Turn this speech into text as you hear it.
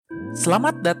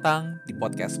Selamat datang di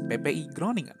podcast PPI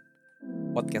Groningen.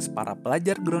 Podcast para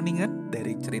pelajar Groningen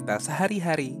dari cerita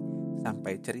sehari-hari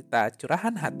sampai cerita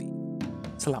curahan hati.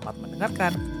 Selamat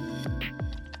mendengarkan.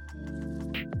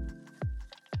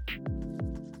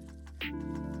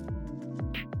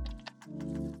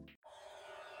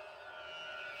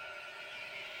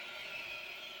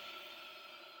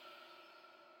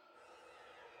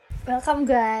 Welcome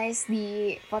guys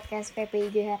di podcast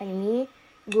PPIG hari ini.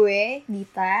 Gue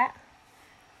Dita.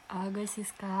 Gue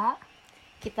Siska.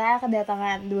 Kita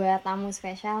kedatangan 2 tamu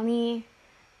spesial nih.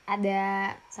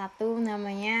 Ada satu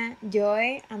namanya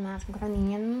Joy, anak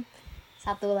Groningen.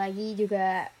 Satu lagi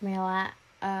juga Mela.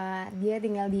 Dia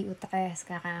tinggal di Utrecht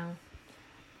sekarang.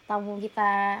 Tamu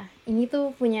kita ini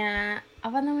tuh punya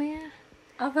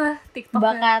TikTok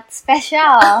bakat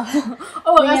spesial.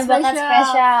 Punya bakat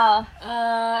spesial.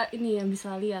 Ini yang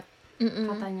bisa lihat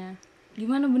katanya.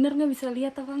 Gimana, bener nggak bisa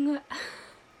lihat apa enggak?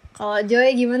 Kalau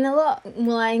Joy gimana, lo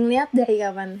mulai ngeliat dari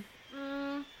kapan?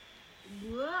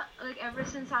 Gue ever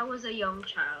since I was a young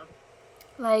child.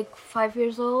 Like 5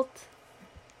 years old,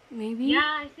 maybe?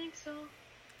 Yeah, I think so.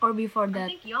 Or before I that?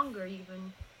 think younger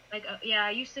even.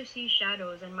 I used to see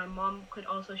shadows, and my mom could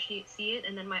also see it,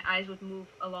 and then my eyes would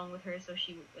move along with her, so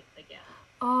she would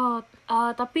Oh,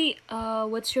 tapi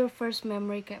what's your first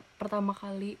memory kayak pertama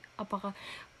kali? Apakah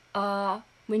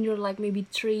when you're like maybe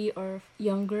 3 or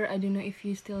younger? I don't know if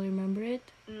you still remember it.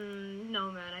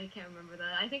 No man, I can't remember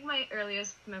that. I think my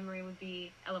earliest memory would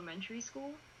be elementary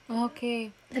school.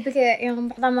 Okay. Tapi kayak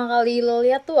yang pertama kali lo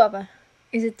lihat tuh apa?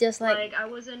 Is it just like I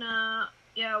was in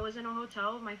a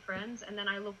hotel with my friends, and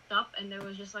then I looked up and there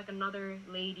was just like another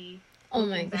lady Oh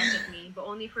my looking back at me, but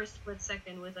only for a split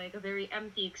second with like a very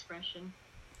empty expression.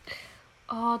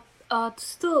 Terus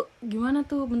tuh gimana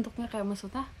tuh bentuknya, kayak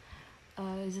maksudnya?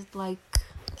 Is it like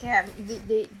kayak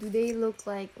do they look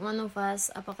like one of us?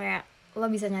 Apa kayak lo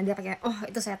bisa nyadar kayak oh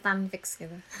itu setan fix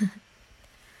gitu?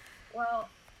 Well,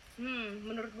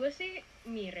 menurut gue sih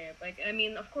mirip. Like, I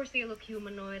mean, of course they look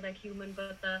humanoid, like human,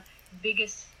 but the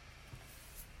biggest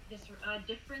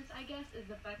difference, I guess, is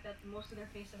the fact that most of their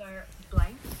faces are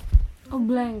blank. oh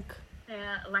blank?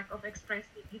 Kayak lack of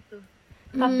expression gitu.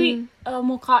 Tapi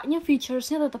mukanya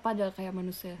featuresnya tetap ada kayak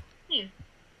manusia. Iya.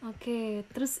 Oke,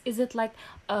 terus is it like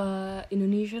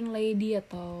Indonesian lady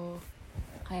atau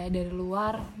kayak dari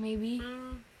luar maybe?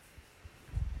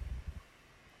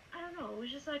 I don't know. It was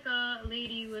just like a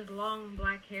lady with long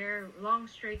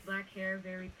straight black hair,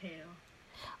 very pale.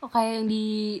 Oh, kayak yang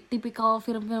di typical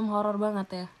film-film horor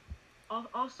banget ya?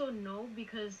 Also no,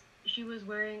 because she was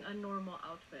wearing a normal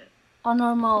outfit. Oh,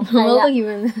 normal. Lo tuh Kayak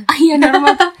gimana? iya,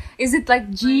 normal tuh. Is it like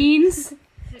jeans?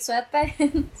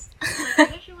 Sweatpants? I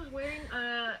guess she was wearing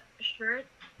a shirt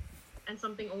and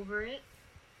something over it,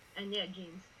 and yeah,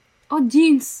 jeans. Oh,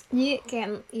 jeans. Iya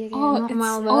kayak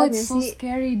normal banget it's so sih.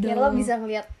 scary Kayak though. lo bisa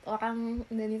ngeliat orang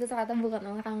dan itu ternyata bukan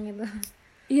orang gitu.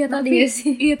 Iya, Ngerti tapi gak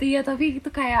sih? iya tapi itu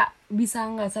kayak bisa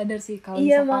nggak sadar sih kalau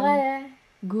Iya misalkan makanya.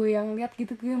 gue yang lihat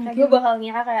gitu, gue Kayak mungkin gue bakal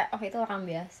ngira kayak oh itu orang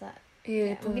biasa.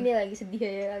 iya Kayak, itu. mungkin dia lagi sedih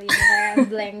aja kali ya, kayak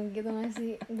blank gitu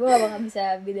masih. Gue gak bakal bisa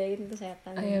bedain itu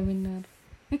setan. Iya benar.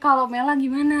 Ini kalau Mela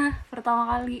gimana pertama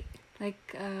kali? Like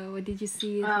what did you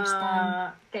see first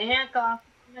time? Kayaknya kalau aku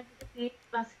pernah gitu sih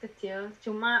pas kecil,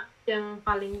 cuma yang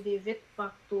paling vivid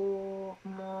waktu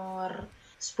umur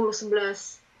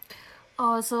 10-11.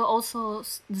 Oh, so also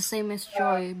the same as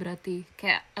Joy berarti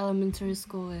kayak elementary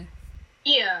school ya.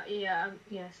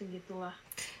 Iya segitulah.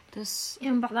 Terus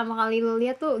Yang pertama kali lo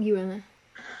lihat tuh gimana?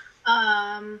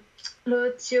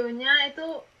 Lucunya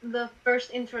itu the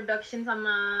first introduction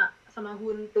sama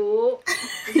Huntu.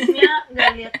 Maksudnya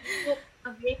nggak lihat itu,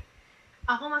 tapi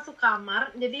aku masuk kamar.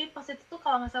 Jadi pas itu tuh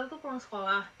kalau nggak salah tuh pulang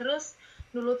sekolah. Terus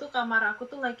dulu tuh kamar aku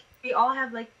tuh like we all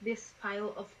have like this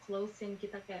pile of clothes yang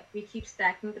kita kayak we keep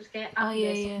stacking, terus kayak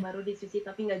besok baru dicuci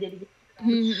tapi nggak jadi.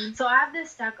 So I have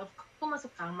this stack of, aku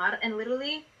masuk kamar and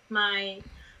literally my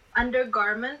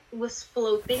undergarment was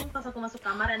floating pas aku masuk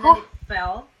kamar and then it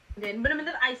fell. Dan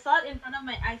bener-bener I saw it in front of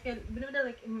my eyes, kayak bener-bener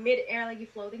like mid air lagi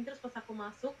floating. Terus pas aku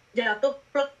masuk jatuh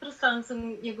plek, terus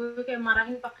langsung ya gue kayak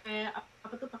marahin pakai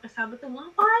pakai sabuk tuh,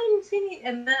 ngapain sini.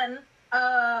 And then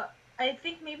I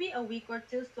think maybe a week or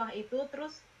two setelah itu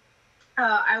terus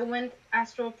I went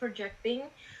astral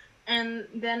projecting, and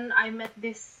then I met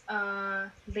this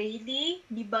lady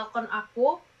di balkon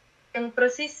aku yang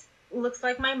persis looks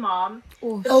like my mom.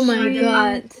 Oh my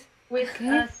god. With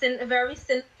a very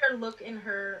sinister look in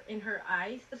her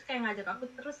eyes. Terus kayak ngajak aku,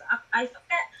 terus I felt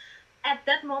kayak at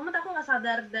that moment aku nggak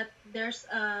sadar that there's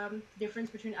difference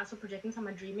between astral projecting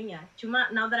sama dreaming ya. Cuma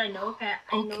now that I know, kayak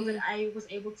I know that I was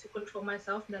able to control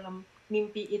myself dalam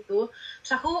mimpi itu.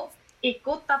 Terus aku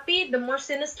ikut, tapi the more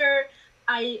sinister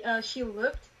she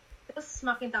looked, terus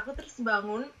semakin takut, terus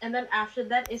bangun, and then after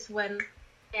that is when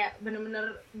kayak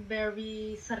bener-bener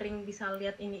very sering bisa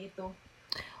lihat ini itu.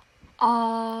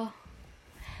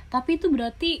 Tapi itu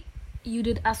berarti you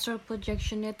did astral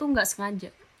projection-nya tuh nggak sengaja?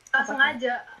 Nggak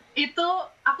sengaja. Itu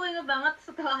aku inget banget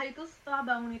setelah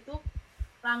bangun itu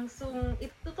langsung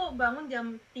itu tuh bangun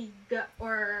jam 3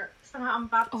 or setengah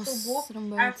 4 subuh. Serem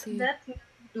banget After sih. that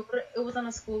tidur, it was on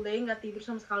a school day, nggak tidur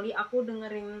sama sekali. Aku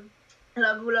dengerin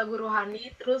lagu-lagu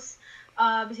rohani, terus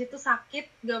abis itu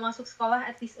sakit, gak masuk sekolah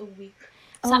at least a week.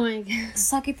 Oh my god.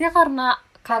 Sakitnya karena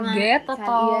kaget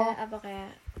atau iya, apa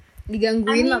kayak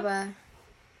digangguin I mean, apa?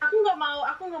 Aku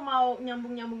nggak mau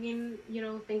nyambungin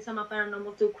things sama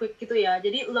paranormal too quick gitu ya.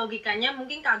 Jadi logikanya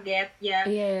mungkin kaget ya.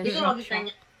 Iya, Itu shock.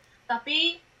 logikanya.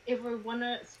 Tapi if we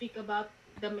wanna speak about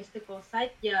the mystical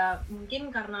side, ya mungkin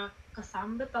karena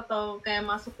kesambet atau kayak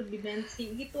masuk ke dimensi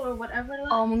gitu or whatever lah.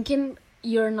 Oh, mungkin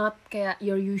you're not kayak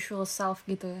your usual self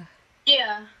gitu ya.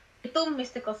 Iya, itu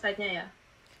mystical side-nya ya.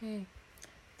 Okay.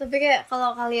 Tapi kayak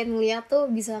kalau kalian ngeliat tuh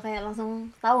bisa kayak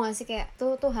langsung tahu nggak sih kayak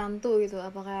tuh hantu gitu,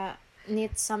 apa kayak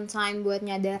need some time buat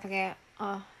nyadar kayak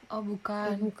Oh,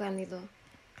 bukan. bukan itu.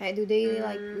 Kayak do they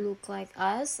like look like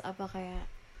us, apa kayak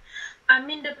I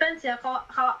mean depends ya. Kalau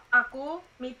aku,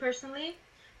 me personally,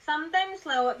 sometimes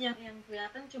lewat yang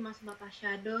kelihatan cuma sebatas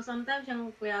shadow, sometimes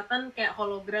yang kelihatan kayak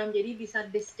hologram, jadi bisa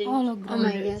distinct Hologram. Oh my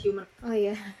whether it's God. human. oh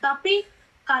iya. Tapi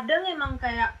kadang emang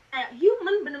kayak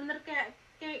human, bener-bener kayak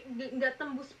nggak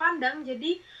tembus pandang.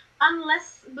 Jadi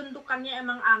unless bentukannya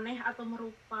emang aneh atau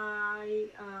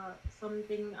merupai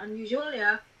something unusual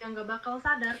ya, yang nggak bakal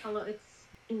sadar kalau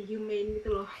it's inhumane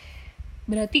gitu loh.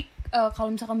 Berarti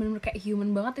kalau misalkan benar-benar kayak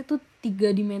human banget itu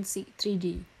 3 dimensi,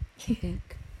 3D.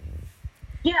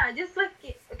 Yeah, just like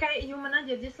kayak human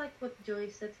aja, just like what Joy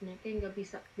said nih, kayak nggak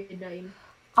bisa bedain.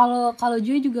 Kalau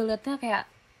Joy juga liatnya kayak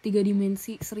 3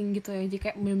 dimensi sering gitu ya, jadi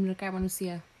kayak benar-benar kayak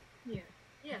manusia. Yeah.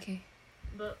 Okay.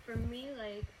 But for me,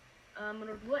 like,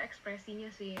 menurut gue ekspresinya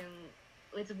sih yang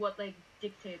it's what like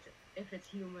dictates if it's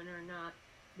human or not.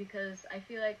 Because I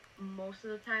feel like most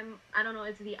of the time, I don't know,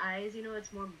 it's the eyes,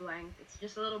 it's more blank. It's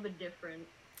just a little bit different.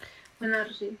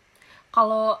 Benar sih.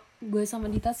 Kalau gue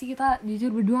sama Dita sih kita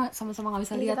jujur berdua sama-sama nggak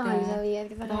bisa lihat Kita ya. nggak bisa lihat,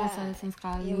 kita nggak bisa lihat sama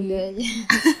sekali. ya udah aja.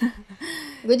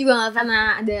 Gue juga nggak pernah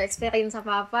ada experience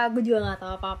apa-apa, gue juga nggak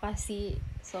tahu apa-apa sih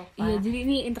so far. Iya, jadi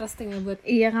ini interesting ya buat.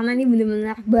 Iya, karena ini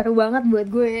bener-bener baru banget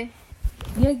buat gue.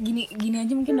 Dia gini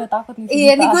aja mungkin udah takut nih.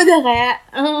 Iya, nih gue udah kayak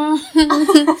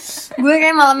gue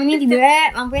kayak malam ini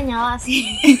tidurnya lampunya nyala sih.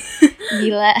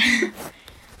 Gila.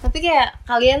 Tapi kayak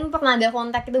kalian pernah ada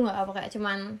kontak itu nggak, apa kayak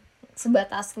cuman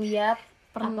sebatas lihat,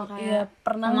 Pernah, apa iya, kayak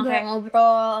pernah sama nggak? kayak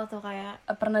ngobrol atau kayak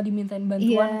Pernah dimintain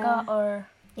bantuan Iya. kah or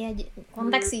ya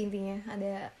kontak sih intinya,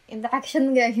 ada interaction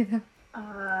gak gitu.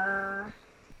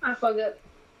 Apa gak?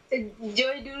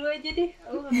 Joy dulu aja deh.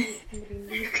 Aku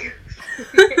merinding.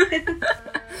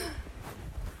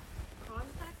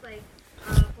 Kontak like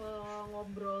kalau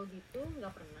ngobrol gitu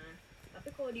nggak pernah. Tapi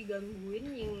kalau digangguin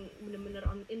yang bener-bener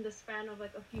in the span of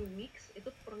like a few weeks itu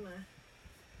pernah.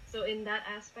 So in that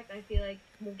aspect, I feel like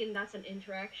mungkin that's an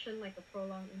interaction, like a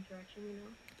prolonged interaction,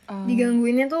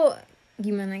 Digangguinnya tuh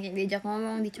gimana, kayak diajak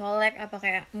ngomong, dicolek, apa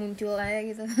kayak muncul aja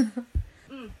gitu.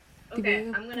 Okay,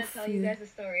 Tiba-tiba I'm gonna tell you guys a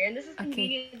story, and this is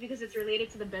convenient because it's related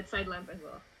to the bedside lamp as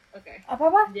well. Okay.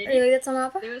 Apa? Jadi- Related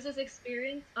sama apa? There was this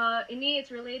experience. Ini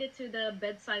it's related to the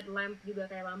bedside lamp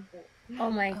juga kayak lampu. Oh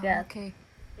my god. okay.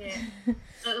 Yeah.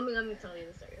 Let me tell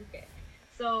you the story. Okay.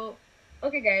 So,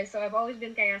 okay guys. So I've always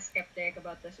been kayak skeptic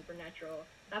about the supernatural.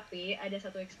 Tapi ada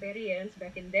satu experience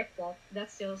back in Depok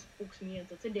that still spooks me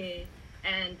until today,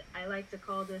 and I like to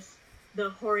call this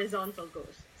the horizontal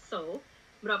ghost. So,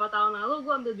 berapa tahun lalu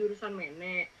gue ambil jurusan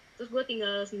mene, terus gue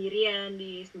tinggal sendirian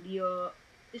di studio.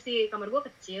 Terus di kamar gue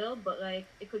kecil, but like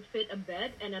it could fit a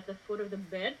bed, and at the foot of the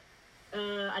bed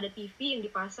ada TV yang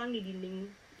dipasang di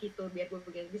dinding gitu biar gue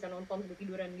bisa nonton sambil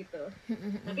tiduran gitu.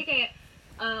 Tapi kayak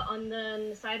on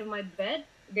the side of my bed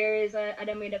there is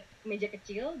ada meja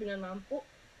kecil dengan lampu,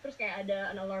 terus kayak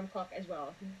ada an alarm clock as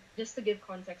well, just to give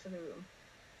context of the room.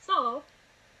 So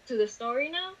to the story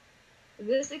now,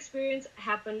 this experience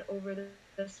happened over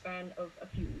the span of a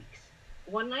few weeks.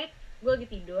 One night gue lagi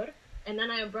tidur, and then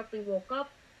I abruptly woke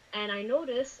up and I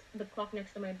noticed the clock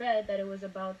next to my bed that it was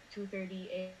about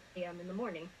 2:30 a.m. in the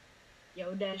morning.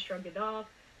 Ya udah, shrugged it off,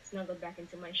 snuggled back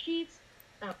into my sheets.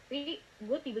 Tapi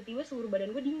gue tiba-tiba seluruh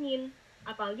badan gue dingin,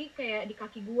 apalagi kayak di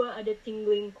kaki gue ada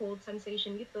tingling cold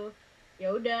sensation gitu.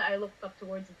 Ya udah, I looked up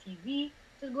towards the TV,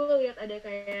 terus gue lihat ada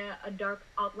kayak a dark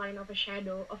outline of a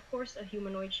shadow, of course a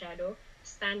humanoid shadow,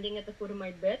 standing at the foot of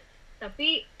my bed.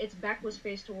 tapi its back was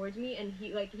faced towards me and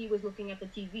he was looking at the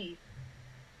TV.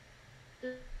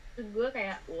 Terus gue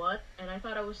kayak what? And I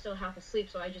thought I was still half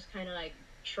asleep, so I just kind of like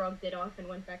shrugged it off and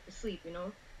went back to sleep, you know.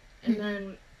 And then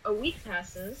a week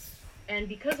passes, and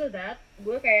because of that,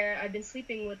 I've been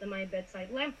sleeping with my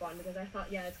bedside lamp on because I thought,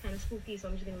 yeah, it's kind of spooky, so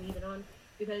I'm just gonna leave it on.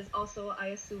 Because also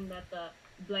I assume that the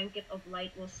blanket of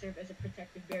light will serve as a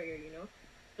protective barrier, you know.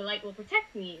 The light will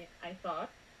protect me, I thought.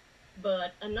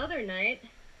 But another night,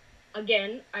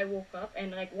 again, I woke up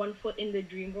and like one foot in the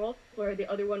dream world, where the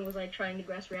other one was like trying to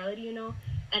grasp reality, you know.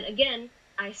 And again,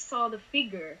 I saw the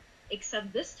figure.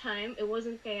 Except this time, it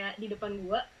wasn't kayak di depan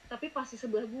gua, tapi pas di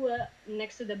sebelah gua,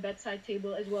 next to the bedside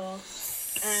table as well.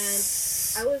 And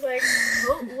I was like,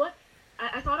 oh, what?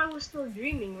 I thought I was still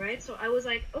dreaming, right? So I was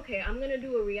like, okay, I'm gonna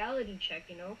do a reality check,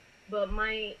 you know? But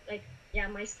my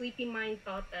sleepy mind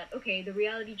thought that, okay, the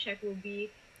reality check will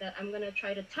be that I'm gonna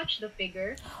try to touch the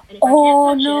figure, and if I can't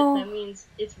touch it, that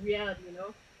means it's reality, you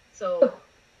know? So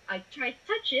I tried to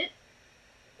touch it,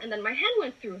 and then my hand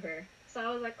went through her. So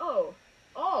I was like, oh,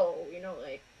 you know,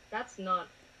 like, that's not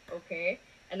okay.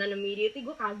 And then immediately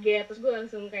gue kaget, terus gue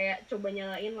langsung kayak coba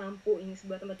nyalain lampu ini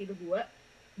sebelah tempat tidur gue.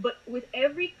 But with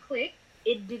every click,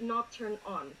 it did not turn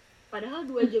on. Padahal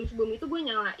 2 jam sebelum itu gue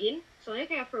nyalain, soalnya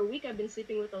kayak for a week I've been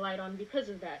sleeping with the light on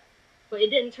because of that. But it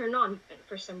didn't turn on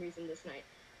for some reason this night.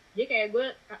 Jadi kayak gue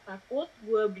takut,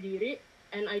 gue berdiri,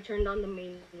 and I turned on the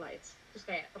main lights. Terus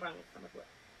kayak terang sama gue.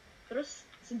 Terus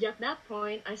sejak that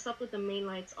point, I slept with the main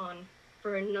lights on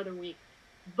for another week.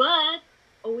 But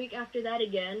a week after that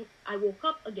again, I woke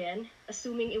up again,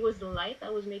 assuming it was the light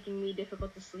that was making me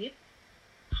difficult to sleep.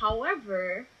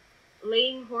 However,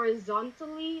 laying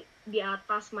horizontally di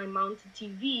atas my mounted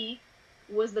TV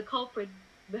was the culprit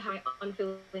behind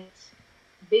unfeelings.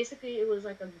 Basically, it was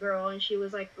like a girl, and she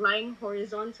was like lying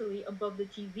horizontally above the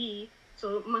TV.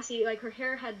 So masih like her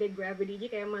hair had big gravity,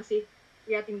 jadi kayak masih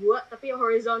liatin gua, tapi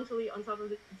horizontally on top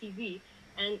of the TV.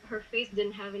 And her face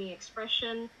didn't have any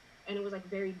expression, and it was like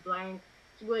very blank.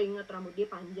 So gue inget rambut dia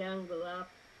panjang, gelap,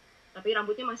 tapi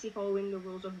rambutnya masih following the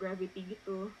rules of gravity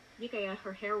gitu. Jadi kayak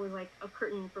her hair was like a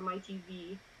curtain for my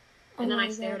TV. And then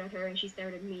I stared at her, and she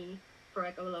stared at me for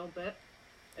like a little bit.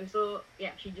 And so,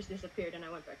 yeah, she just disappeared, and I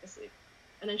went back to sleep.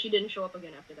 And then she didn't show up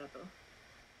again after that, though.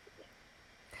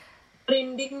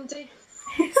 Merinding, cuy.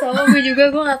 Sama gue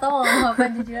juga, gue gak tau ngomong apa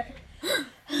jujur.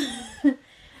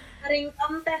 Ring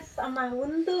kontes sama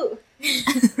Huntu.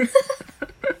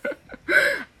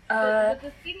 But the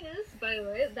thing is, by the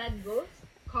way, that ghost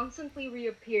constantly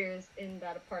reappears in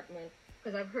that apartment.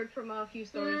 Because I've heard from a few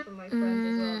stories from my friends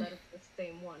as well that it's the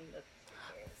same one.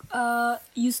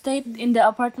 You stayed in the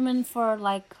apartment for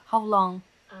like how long?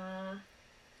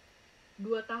 2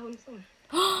 tahun setengah.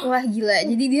 Wah gila,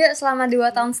 jadi dia selama 2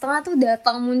 tahun setengah tuh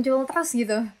datang muncul terus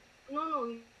gitu. No,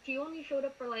 she only showed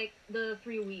up for like the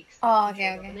 3 weeks. Oh, oke.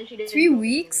 3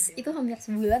 weeks? Itu hampir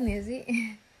sebulan ya sih?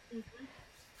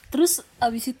 Terus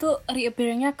abis itu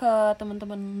reappear-nya ke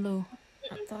teman-teman lo?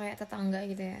 Atau kayak tetangga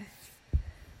gitu ya?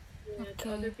 Oke.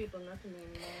 Other people, not to me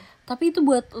anymore. Tapi itu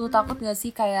buat lo takut gak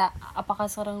sih, kayak apakah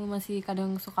sekarang lo masih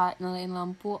kadang suka nyalain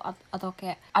lampu atau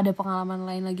kayak ada pengalaman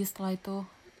lain lagi setelah itu?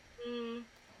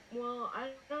 Well,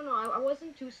 I don't know. I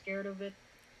wasn't too scared of it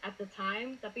at the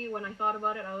time. Tapi when I thought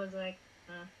about it, I was like,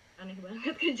 aneh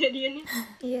banget kejadiannya.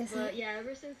 Iya sih. But yeah,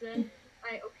 ever since then,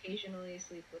 I occasionally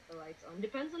sleep with the lights on.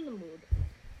 Depends on the mood.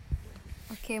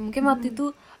 Oke, mungkin waktu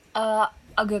itu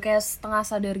agak kayak setengah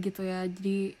sadar gitu ya.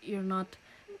 Jadi you're not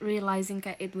realizing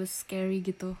kayak it was scary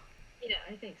gitu. Yeah,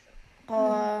 I think so.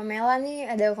 Kalau Mela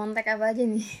nih ada kontak apa aja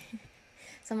nih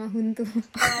sama Huntu?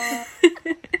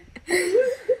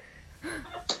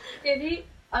 Jadi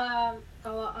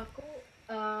kalau aku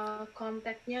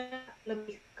kontaknya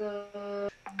lebih ke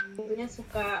tentunya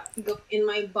suka go in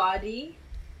my body,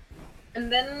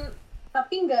 and then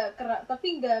tapi nggak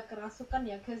kerasukan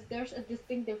ya, cause there's a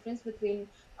distinct difference between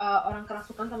orang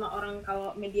kerasukan sama orang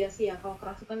kalau mediasi ya. Kalau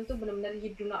kerasukan itu benar-benar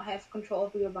you do not have control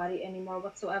of your body anymore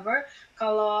whatsoever.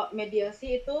 Kalau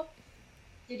mediasi itu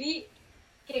jadi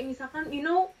kayak misalkan you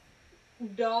know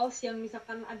dolls yang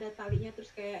misalkan ada talinya terus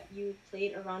kayak you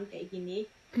play it around kayak gini.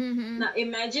 Nah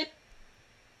imagine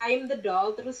I'm the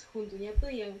doll, terus Huntunya tuh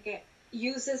yang kayak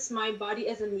uses my body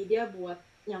as a media buat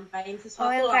nyampain sesuatu. Oh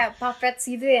yang lah. kayak puppets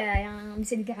gitu ya, yang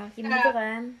bisa digerakin gitu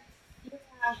kan?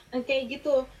 Iya, kayak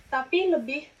gitu. Tapi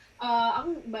lebih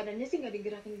aku badannya sih nggak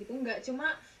digerakin gitu, nggak,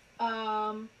 cuma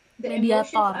the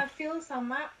emotions I feel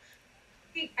sama.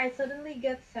 I suddenly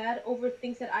get sad over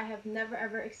things that I have never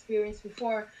ever experienced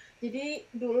before. Jadi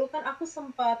dulu kan aku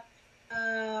sempat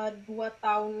 2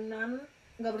 tahunan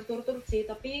nggak berturut-turut sih,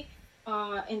 tapi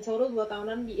in total 2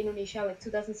 tahunan di Indonesia, like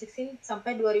 2016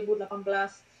 sampai 2018.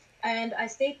 And I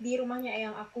stayed di rumahnya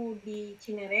eyang aku di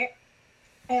Cinere.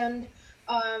 And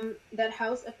that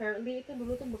house apparently itu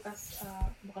dulu tuh bekas,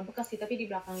 bukan bekas sih, tapi di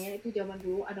belakangnya itu zaman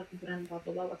dulu ada kuburan blah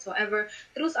blah blah whatsoever.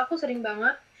 Terus aku sering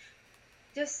banget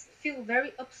just feel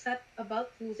very upset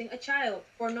about losing a child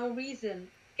for no reason.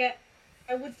 Kayak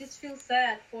I would just feel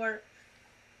sad for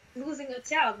losing a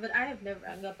child, but I have never,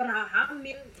 nggak pernah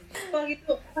hamil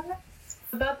gitu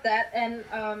about that. And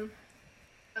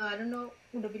I don't know,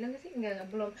 udah bilang gak sih? Enggak,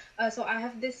 belum. So I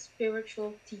have this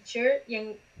spiritual teacher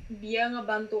yang dia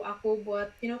ngebantu aku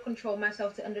buat, control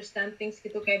myself to understand things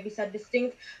gitu. Kayak bisa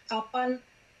distinct kapan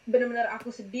benar-benar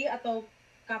aku sedih atau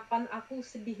kapan aku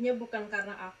sedihnya bukan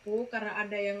karena karena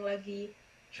ada yang lagi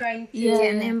trying to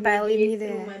nempelin gitu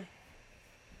ya.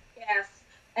 Yes.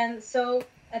 And so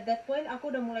at that point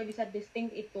aku udah mulai bisa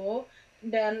distinct itu.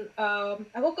 Dan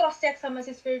aku cross check sama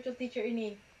si spiritual teacher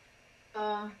ini.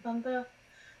 Tante,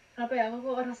 kenapa ya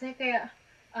aku rasanya kayak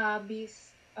habis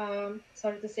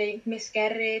sorry to say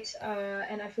miscarriage,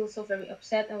 and I feel so very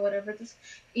upset and whatever. Terus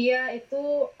iya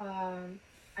itu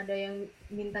ada yang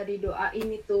minta didoain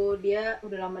itu, dia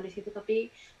udah lama di situ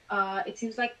tapi it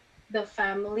seems like the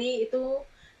family itu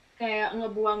kayak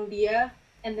ngebuang dia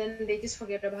and then they just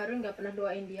forget about her, nggak pernah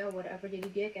doain dia whatever, jadi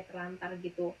dia kayak terlantar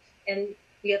gitu. And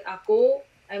lihat aku,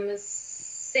 I'm a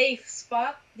safe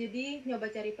spot, jadi nyoba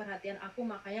cari perhatian aku,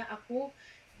 makanya aku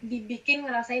dibikin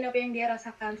ngerasain apa yang dia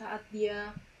rasakan saat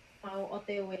dia mau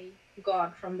OTW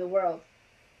gone from the world.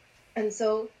 And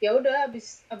so ya udah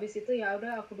abis itu ya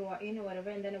udah aku doain whatever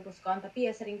and then it was gone. Tapi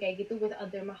ya sering kayak gitu with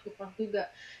other makhluk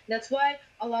juga. That's why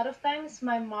a lot of times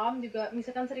my mom juga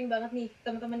misalkan sering banget nih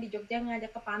teman-teman di Jogja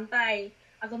ngajak ke pantai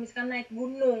atau misalkan naik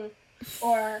gunung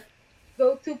or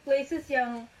go to places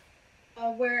yang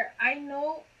where I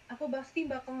know aku pasti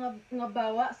bakal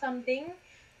ngebawa something.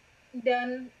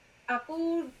 Dan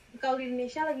aku kalau di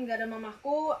Indonesia lagi nggak ada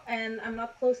mamaku and I'm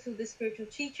not close to the spiritual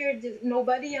teacher, just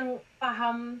nobody yang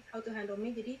paham how to handle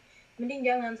me, jadi mending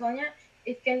jangan, soalnya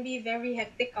it can be very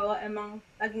hectic kalau emang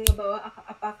lagi ngebawa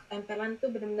apa ketempelan itu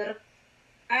benar-benar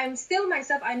I'm still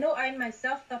myself, I know I'm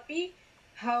myself, tapi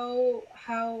how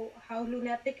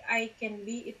lunatic I can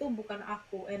be itu bukan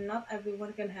aku, and not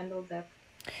everyone can handle that.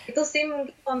 Itu sih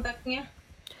mungkin kontaknya.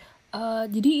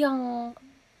 Jadi yang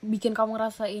bikin kamu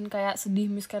ngerasain kayak sedih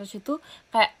miscarriage itu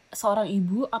kayak seorang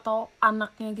ibu atau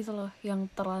anaknya gitu loh yang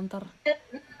terlantar?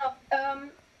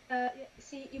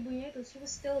 Si ibunya itu, she was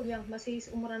still young, masih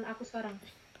seumuran aku sekarang.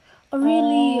 Oh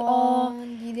really?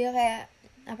 Jadi dia kayak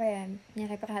apa ya,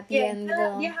 nyari perhatian gitu.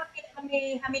 Dia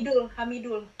Hamidul.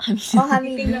 Oh,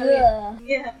 Hamidul.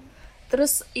 Yeah.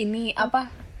 Terus ini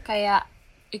apa kayak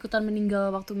ikutan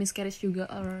meninggal waktu miscarriage juga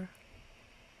or?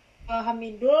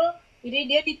 Hamidul, jadi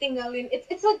dia ditinggalin,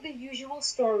 it's like the usual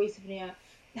story sebenarnya.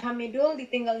 Hamidul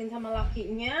ditinggalin sama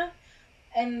lakinya,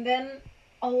 and then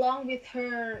along with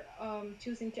her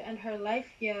choosing to end her life,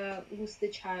 lose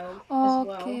the child as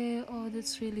well. Okay,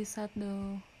 that's really sad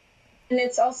though. And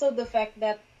it's also the fact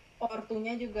that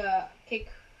ortunya juga kick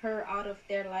her out of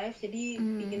their life, jadi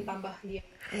bikin tambah dia.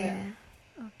 Yeah.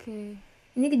 Okay.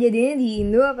 Ini kejadiannya di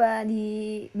Indo apa di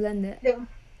Belanda?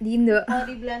 Di Indo. Kalau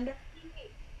di Belanda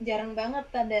jarang banget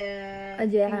ada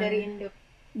yang dari Indo.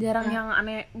 Jarang yang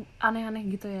aneh-aneh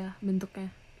gitu ya bentuknya.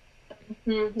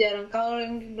 Jarang. Kalau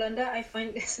yang di Belanda I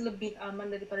find it's lebih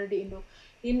aman daripada di Indo.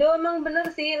 Indo emang bener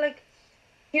sih, like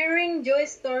hearing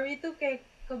Joy's story tuh kayak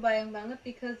kebayang banget,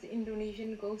 because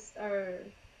Indonesian ghosts are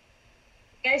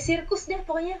kayak sirkus deh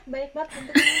pokoknya, banyak banget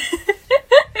bentuknya.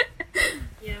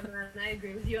 Yeah man, I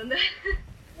agree with you on that.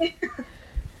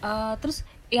 Terus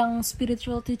yang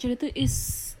spiritual teacher itu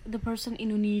is the person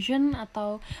Indonesian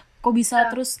atau kok bisa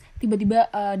terus tiba-tiba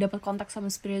dapat kontak sama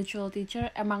spiritual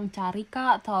teacher, emang cari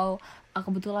kah atau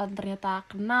kebetulan ternyata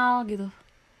kenal gitu?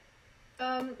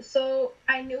 So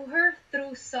I knew her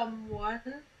through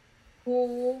someone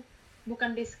who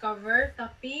bukan discover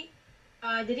tapi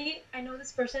jadi I know this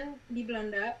person di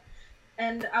Belanda,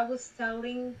 and I was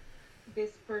telling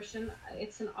this person,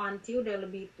 it's an auntie, udah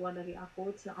lebih tua dari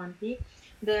aku, it's an auntie,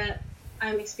 that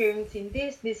I'm experiencing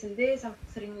this and this. Aku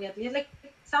sering lihat-lihat, like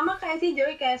sama kayak si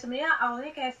Joy, kayak sebenarnya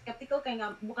awalnya kayak skeptical,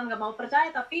 kayak bukan nggak mau percaya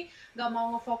tapi nggak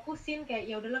mau ngefokusin, kayak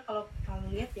ya udahlah kalau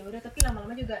lihat ya udah, tapi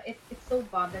lama-lama juga it's so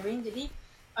bothering. Jadi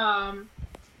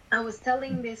I was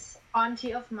telling this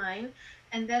auntie of mine,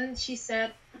 and then she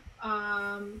said,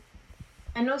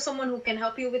 I know someone who can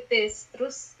help you with this.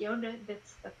 Terus ya udah,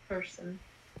 that's that person.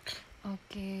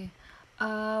 Okay.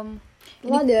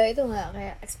 Lo ada itu nggak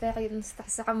kayak experience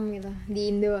terseram gitu di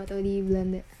Indo atau di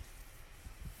Belanda?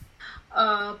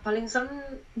 Paling serem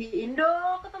di Indo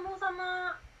ketemu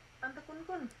sama Tante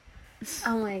Kun.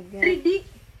 Oh my god. 3D.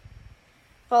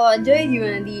 Kalau Joy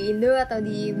gimana, di Indo atau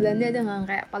di Belanda ada nggak yang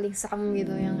kayak paling serem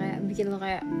gitu, yang kayak bikin lo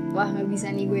kayak wah nggak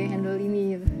bisa nih gue handle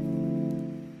ini gitu?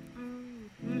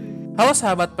 Halo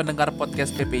sahabat pendengar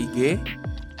podcast PPIG.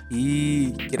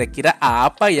 Kira-kira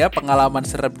apa ya pengalaman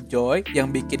serem Joy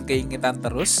yang bikin keingetan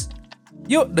terus?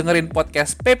 Yuk dengerin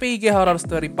podcast PPIG Horror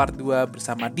Story Part 2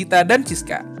 bersama Dita dan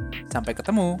Ciska. Sampai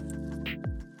ketemu.